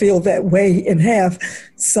just feel that way and have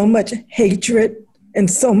so much hatred and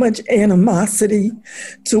so much animosity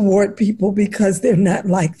toward people because they're not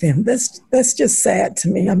like them. That's just sad to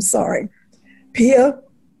me. I'm sorry. Pia,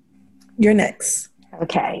 you're next.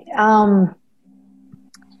 Okay.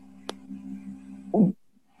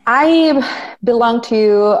 I belong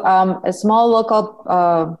to a small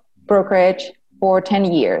local brokerage for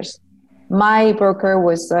 10 years. My broker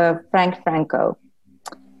was Frank Franco.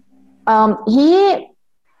 He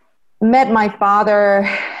met my father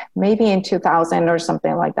maybe in 2000 or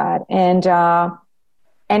something like that. And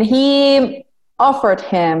And he offered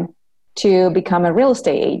him to become a real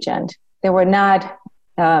estate agent. There were not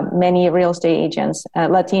many real estate agents,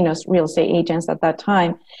 Latinos real estate agents at that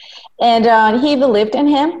time. And he believed in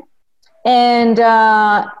him. And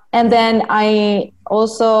then I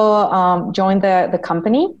also joined the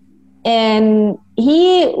company. And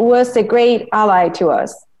he was a great ally to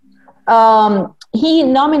us. He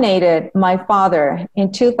nominated my father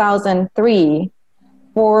in 2003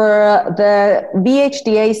 for the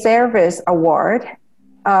VHDA Service Award,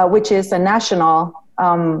 which is a national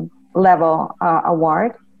level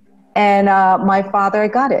award. And my father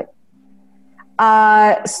got it.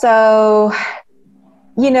 So,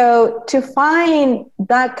 to find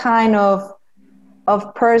that kind of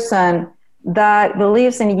person that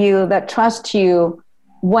believes in you, that trusts you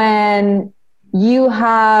when you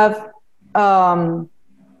have gone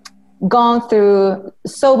through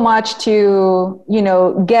so much to,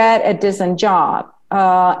 get a decent job,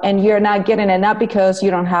 and you're not getting it, not because you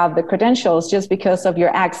don't have the credentials, just because of your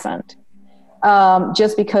accent,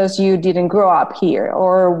 just because you didn't grow up here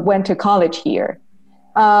or went to college here.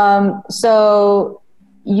 So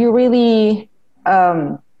you really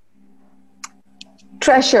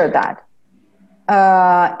treasure that.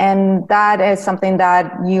 And that is something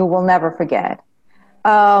that you will never forget.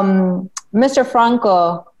 Mr.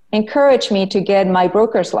 Franco encouraged me to get my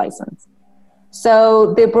broker's license.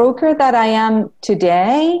 So the broker that I am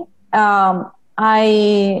today,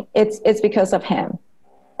 it's because of him.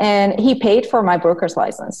 And he paid for my broker's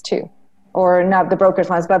license too. Or not the broker's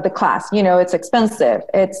license, but the class. It's expensive.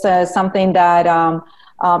 It's something that,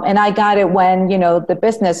 and I got it when,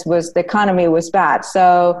 the economy was bad.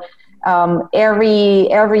 So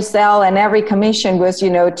every sale and every commission was,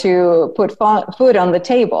 to put food on the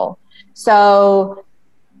table. So,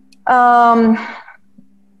 to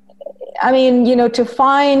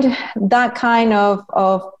find that kind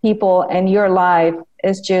of people in your life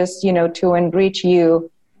is just, to enrich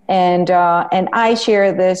you. And I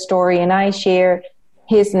share this story and I share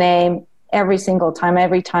his name every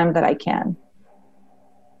time that I can.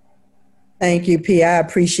 Thank you, P. I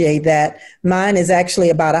appreciate that. Mine is actually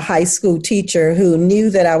about a high school teacher who knew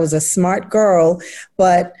that I was a smart girl,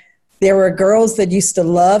 but there were girls that used to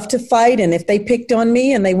love to fight. And if they picked on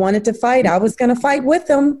me and they wanted to fight, I was going to fight with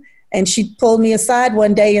them. And she pulled me aside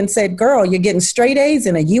one day and said, "Girl, you're getting straight A's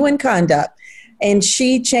and a U in conduct." And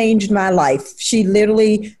she changed my life. She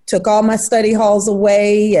literally took all my study halls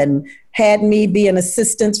away and had me be an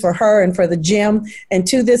assistant for her and for the gym. And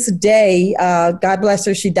to this day, God bless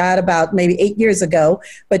her, she died about maybe 8 years ago.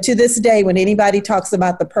 But to this day, when anybody talks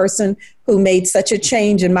about the person who made such a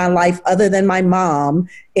change in my life other than my mom,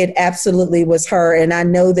 it absolutely was her. And I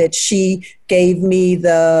know that she gave me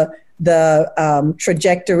the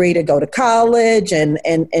trajectory to go to college,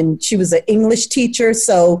 and she was an English teacher.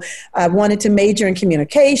 So I wanted to major in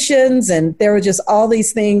communications, and there were just all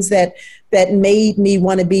these things that made me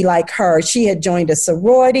want to be like her. She had joined a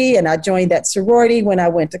sorority, and I joined that sorority when I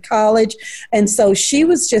went to college. And so she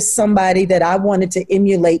was just somebody that I wanted to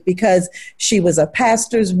emulate because she was a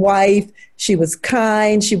pastor's wife. She was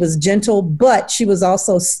kind, she was gentle, but she was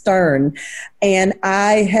also stern. And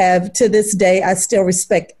I have, to this day, I still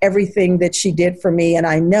respect everything that she did for me. And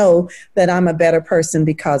I know that I'm a better person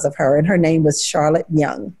because of her. And her name was Charlotte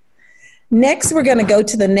Young. Next, we're going to go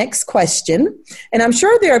to the next question. And I'm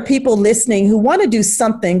sure there are people listening who want to do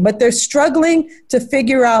something, but they're struggling to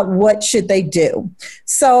figure out what should they do.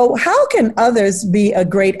 So how can others be a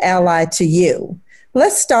great ally to you?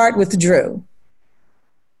 Let's start with Drew.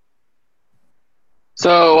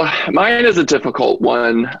 So mine is a difficult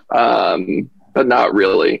one, but not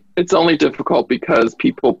really. It's only difficult because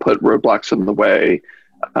people put roadblocks in the way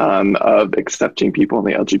of accepting people in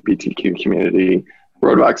the LGBTQ community.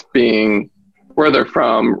 Roadblocks being where they're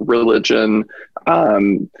from, religion.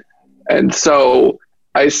 And so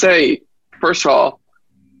I say, first of all,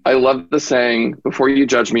 I love the saying, before you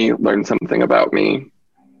judge me, learn something about me.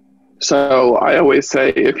 So I always say,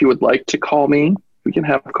 if you would like to call me, we can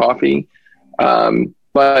have coffee.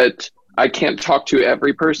 But I can't talk to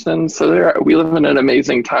every person. So we live in an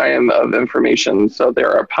amazing time of information. So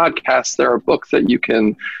there are podcasts, there are books that you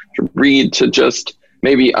can read to just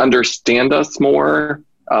maybe understand us more,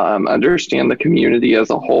 understand the community as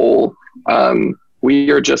a whole.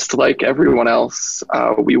 We are just like everyone else.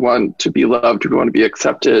 We want to be loved. We want to be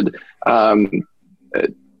accepted.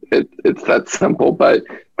 It's that simple. But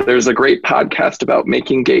there's a great podcast about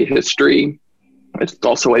making gay history. It's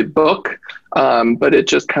also a book, but it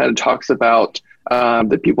just kind of talks about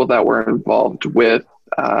the people that were involved with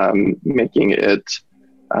making it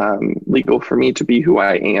legal for me to be who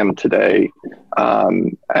I am today,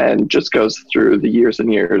 and just goes through the years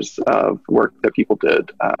and years of work that people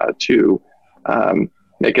did to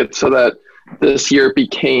make it so that this year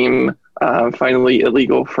became finally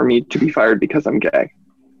illegal for me to be fired because I'm gay.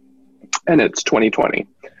 And it's 2020.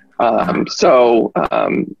 It's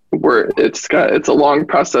a long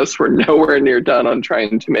process. We're nowhere near done on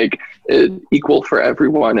trying to make it equal for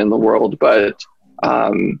everyone in the world, but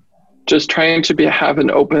just trying to have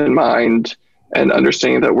an open mind and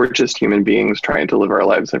understanding that we're just human beings trying to live our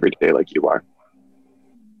lives every day like you are.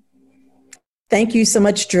 Thank you so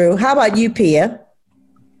much, Drew. How about you, Pia?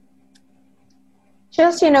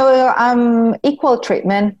 Just, equal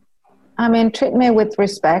treatment. I mean, treat me with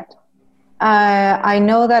respect. I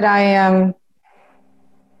know that I am,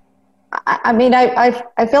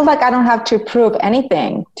 I feel like I don't have to prove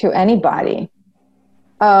anything to anybody.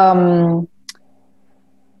 I'm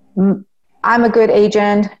a good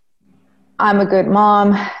agent. I'm a good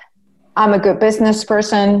mom. I'm a good business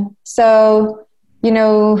person. So,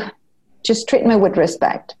 just treat me with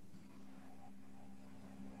respect.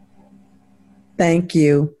 Thank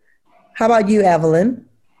you. How about you, Evelyn?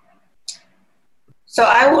 So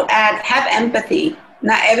I would add, have empathy.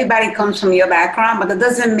 Not everybody comes from your background, but that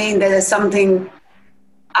doesn't mean that there's something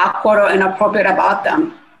awkward or inappropriate about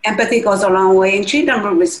them. Empathy goes a long way, and treat them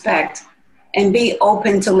with respect and be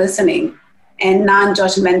open to listening in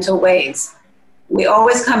non-judgmental ways. We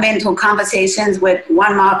always come into conversations with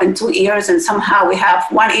one mouth and two ears, and somehow we have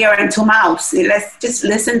one ear and two mouths. Let's just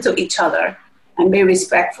listen to each other and be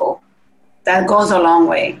respectful. That goes a long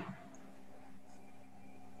way.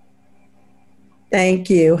 Thank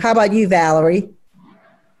you. How about you, Valerie?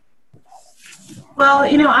 Well,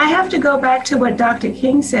 I have to go back to what Dr.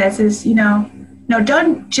 King says is,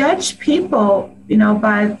 don't judge people,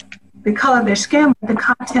 by the color of their skin, but the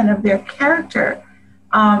content of their character.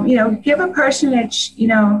 Give a person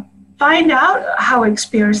find out how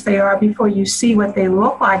experienced they are before you see what they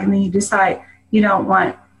look like, and then you decide you don't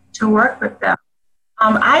want to work with them.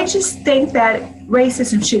 I just think that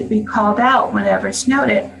racism should be called out whenever it's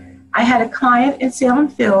noted. I had a client in Salem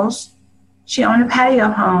Fields. She owned a patio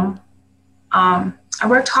home. I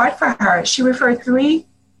worked hard for her. She referred three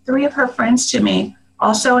of her friends to me,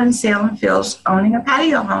 also in Salem Fields, owning a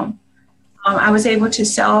patio home. I was able to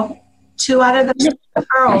sell 2 out of the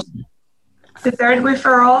referrals. The third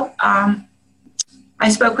referral, I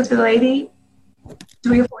spoke with the lady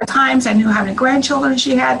 3 or 4 times. I knew how many grandchildren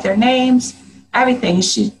she had, their names, everything.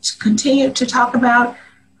 She continued to talk about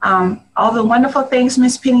all the wonderful things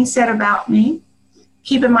Miss Penny said about me.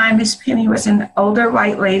 Keep in mind, Miss Penny was an older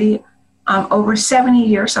white lady, over 70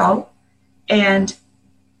 years old. And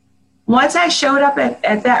once I showed up at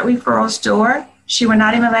that referral store, she would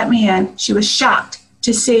not even let me in. She was shocked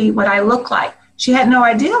to see what I looked like. She had no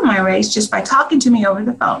idea of my race just by talking to me over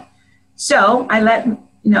the phone. So I let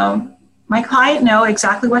my client know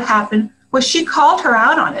exactly what happened. Well, she called her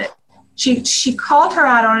out on it. She called her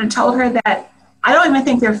out on it and told her that I don't even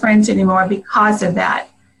think they're friends anymore because of that.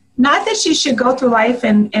 Not that she should go through life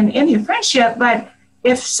and end your friendship, but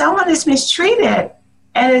if someone is mistreated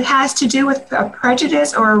and it has to do with a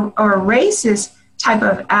prejudice or a racist type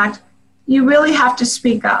of act, you really have to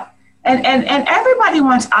speak up. And everybody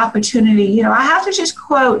wants opportunity. I have to just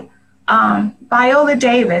quote Viola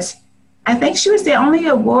Davis. I think she was the only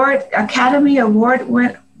Academy Award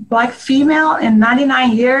Black female in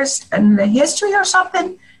 99 years in the history or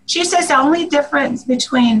something. She says the only difference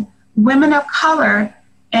between women of color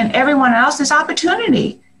and everyone else is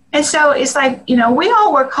opportunity. And so it's like, we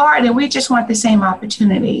all work hard and we just want the same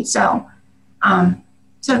opportunity. So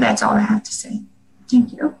that's all I have to say.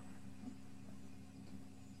 Thank you.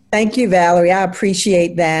 Thank you, Valerie. I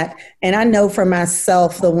appreciate that. And I know for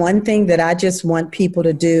myself, the one thing that I just want people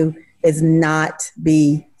to do is not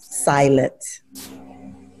be silent.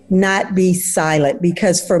 Not be silent.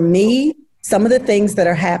 Because for me, some of the things that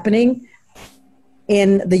are happening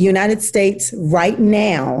in the United States right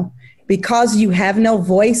now, because you have no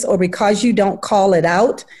voice or because you don't call it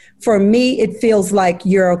out, for me, it feels like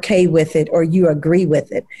you're okay with it or you agree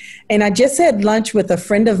with it. And I just had lunch with a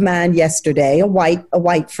friend of mine yesterday, a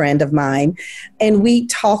white friend of mine, and we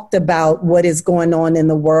talked about what is going on in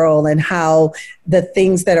the world and how the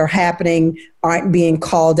things that are happening aren't being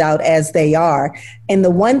called out as they are. And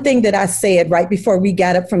the one thing that I said right before we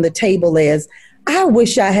got up from the table is, I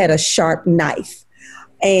wish I had a sharp knife.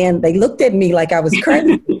 And they looked at me like I was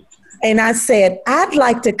crazy. And I said, I'd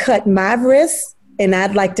like to cut my wrists and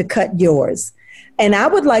I'd like to cut yours. And I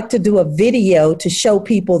would like to do a video to show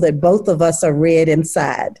people that both of us are red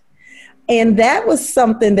inside. And that was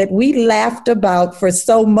something that we laughed about for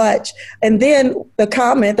so much. And then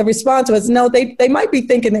the response was, no, they might be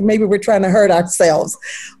thinking that maybe we're trying to hurt ourselves.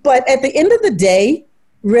 But at the end of the day,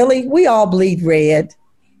 really, we all bleed red.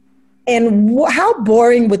 And how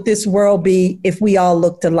boring would this world be if we all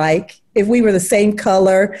looked alike? If we were the same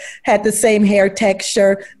color, had the same hair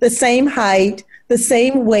texture, the same height, the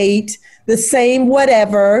same weight, the same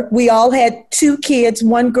whatever. We all had 2 kids,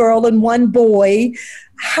 1 girl and 1 boy.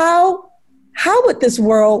 How would this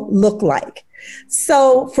world look like?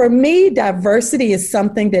 So for me, diversity is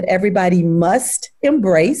something that everybody must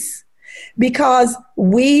embrace because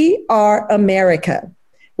we are America.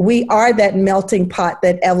 We are that melting pot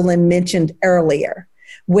that Evelyn mentioned earlier,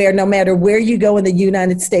 where no matter where you go in the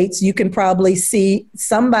United States, you can probably see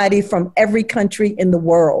somebody from every country in the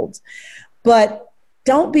world. But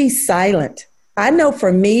don't be silent. I know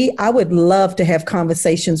for me, I would love to have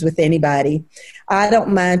conversations with anybody. I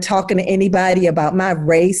don't mind talking to anybody about my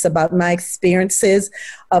race, about my experiences,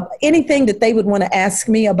 anything that they would want to ask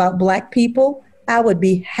me about Black people. I would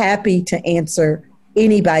be happy to answer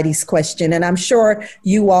anybody's question. And I'm sure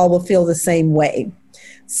you all will feel the same way.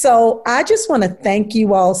 So I just want to thank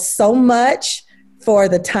you all so much for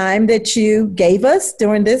the time that you gave us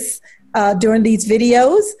during these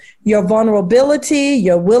videos, your vulnerability,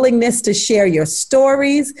 your willingness to share your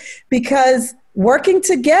stories, because working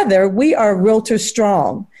together, we are Realtor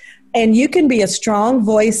Strong. And you can be a strong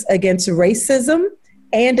voice against racism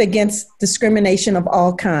and against discrimination of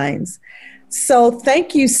all kinds. So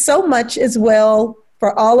thank you so much as well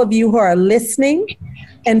for all of you who are listening.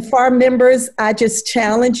 And FAR members, I just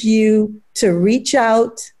challenge you to reach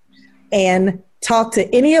out and talk to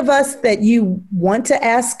any of us that you want to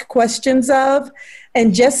ask questions of,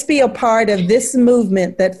 and just be a part of this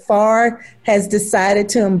movement that FAR has decided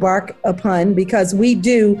to embark upon, because we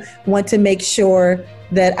do want to make sure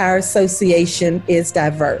that our association is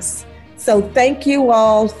diverse. So thank you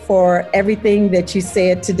all for everything that you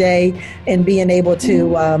said today and being able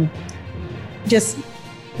to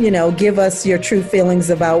give us your true feelings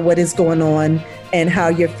about what is going on and how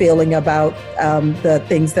you're feeling about the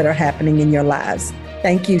things that are happening in your lives.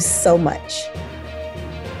 Thank you so much.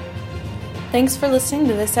 Thanks for listening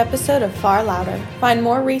to this episode of Far Louder. Find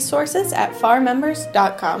more resources at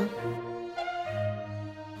farmembers.com.